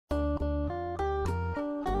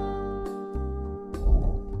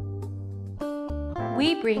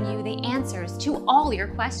we bring you the answers to all your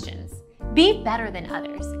questions. Be better than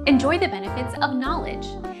others. Enjoy the benefits of knowledge.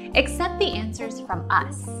 Accept the answers from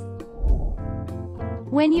us.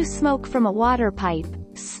 When you smoke from a water pipe,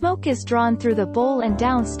 smoke is drawn through the bowl and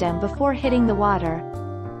downstem before hitting the water.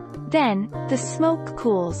 Then, the smoke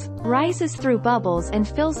cools, rises through bubbles and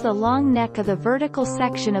fills the long neck of the vertical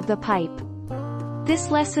section of the pipe. This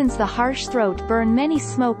lessens the harsh throat burn many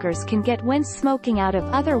smokers can get when smoking out of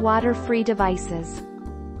other water-free devices.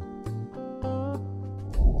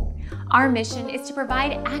 Our mission is to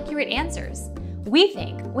provide accurate answers. We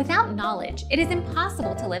think, without knowledge, it is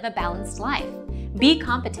impossible to live a balanced life. Be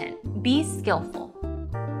competent, be skillful.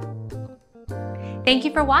 Thank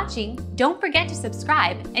you for watching. Don't forget to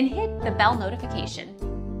subscribe and hit the bell notification.